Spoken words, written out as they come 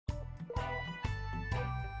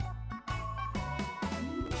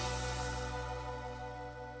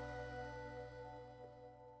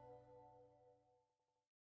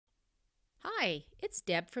Hi, it's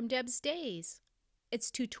Deb from Deb's Days.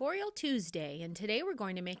 It's Tutorial Tuesday, and today we're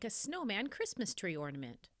going to make a snowman Christmas tree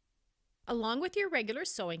ornament. Along with your regular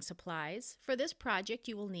sewing supplies, for this project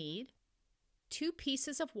you will need 2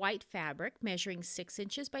 pieces of white fabric measuring 6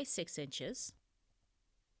 inches by 6 inches,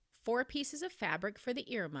 4 pieces of fabric for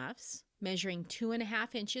the earmuffs measuring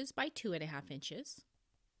 2.5 inches by 2.5 inches,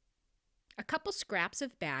 a couple scraps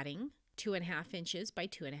of batting 2.5 inches by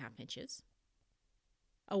 2.5 inches,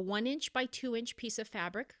 a 1 inch by 2 inch piece of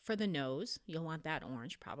fabric for the nose, you'll want that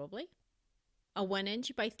orange probably, a 1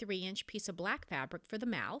 inch by 3 inch piece of black fabric for the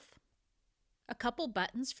mouth, a couple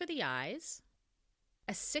buttons for the eyes,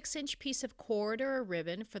 a 6 inch piece of cord or a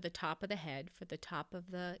ribbon for the top of the head for the top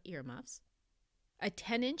of the earmuffs, a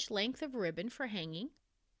 10 inch length of ribbon for hanging,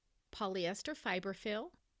 polyester fiber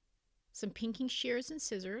fill, some pinking shears and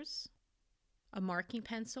scissors, a marking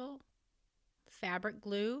pencil, fabric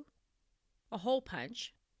glue, a hole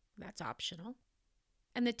punch, that's optional,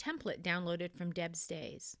 and the template downloaded from Deb's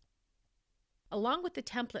Days. Along with the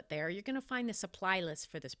template there, you're going to find the supply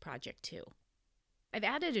list for this project too. I've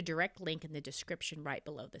added a direct link in the description right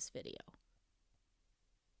below this video.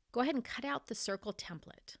 Go ahead and cut out the circle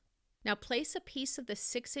template. Now place a piece of the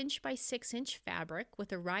 6 inch by 6 inch fabric with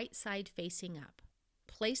the right side facing up.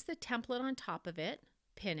 Place the template on top of it,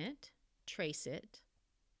 pin it, trace it,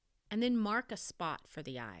 and then mark a spot for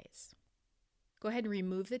the eyes. Go ahead and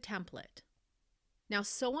remove the template. Now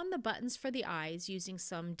sew on the buttons for the eyes using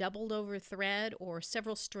some doubled over thread or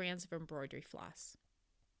several strands of embroidery floss.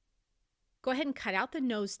 Go ahead and cut out the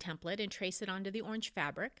nose template and trace it onto the orange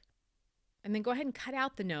fabric. And then go ahead and cut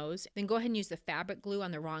out the nose. Then go ahead and use the fabric glue on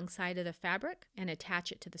the wrong side of the fabric and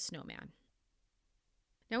attach it to the snowman.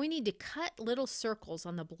 Now we need to cut little circles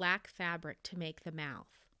on the black fabric to make the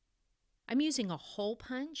mouth. I'm using a hole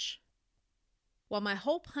punch. While my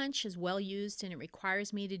hole punch is well used and it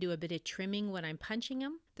requires me to do a bit of trimming when I'm punching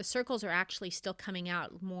them, the circles are actually still coming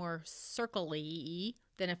out more circle-y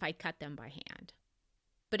than if I cut them by hand.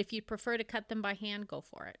 But if you prefer to cut them by hand, go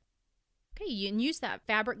for it. Okay, you can use that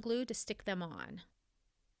fabric glue to stick them on.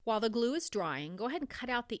 While the glue is drying, go ahead and cut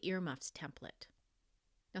out the earmuffs template.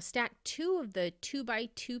 Now stack 2 of the 2 by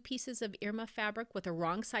 2 pieces of earmuff fabric with the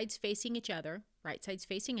wrong sides facing each other, right sides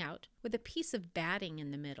facing out, with a piece of batting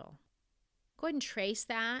in the middle. Go ahead and trace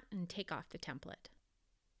that and take off the template.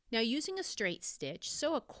 Now using a straight stitch,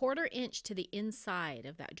 sew a 1/4 inch to the inside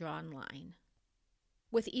of that drawn line.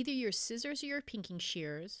 With either your scissors or your pinking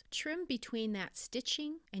shears, trim between that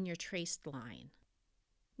stitching and your traced line.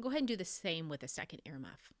 Go ahead and do the same with the second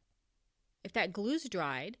earmuff. If that glue's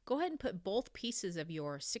dried, go ahead and put both pieces of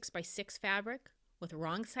your 6 by 6 fabric with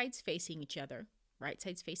wrong sides facing each other, right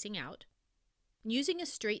sides facing out. Using a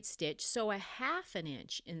straight stitch, sew a 1/2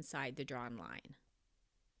 inch inside the drawn line.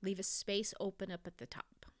 Leave a space open up at the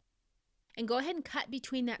top. And go ahead and cut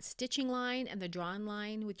between that stitching line and the drawn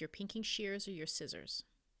line with your pinking shears or your scissors.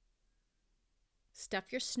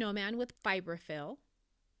 Stuff your snowman with fiber fill.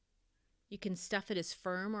 You can stuff it as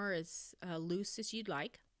firm or as loose as you'd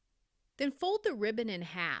like. Then fold the ribbon in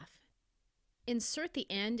half. Insert the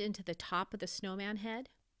end into the top of the snowman head.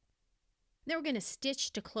 Then we're going to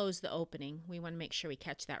stitch to close the opening. We want to make sure we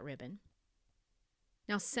catch that ribbon.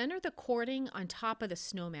 Now center the cording on top of the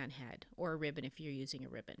snowman head, or a ribbon if you're using a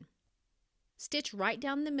ribbon. Stitch right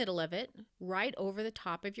down the middle of it, right over the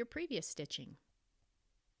top of your previous stitching.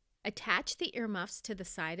 Attach the earmuffs to the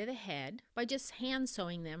side of the head by just hand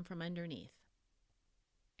sewing them from underneath.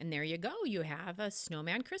 And there you go, you have a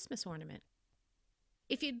snowman Christmas ornament.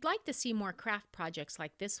 If you'd like to see more craft projects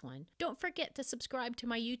like this one, don't forget to subscribe to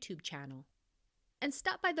my YouTube channel. And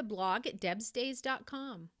stop by the blog at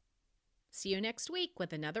debsdays.com. See you next week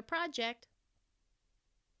with another project.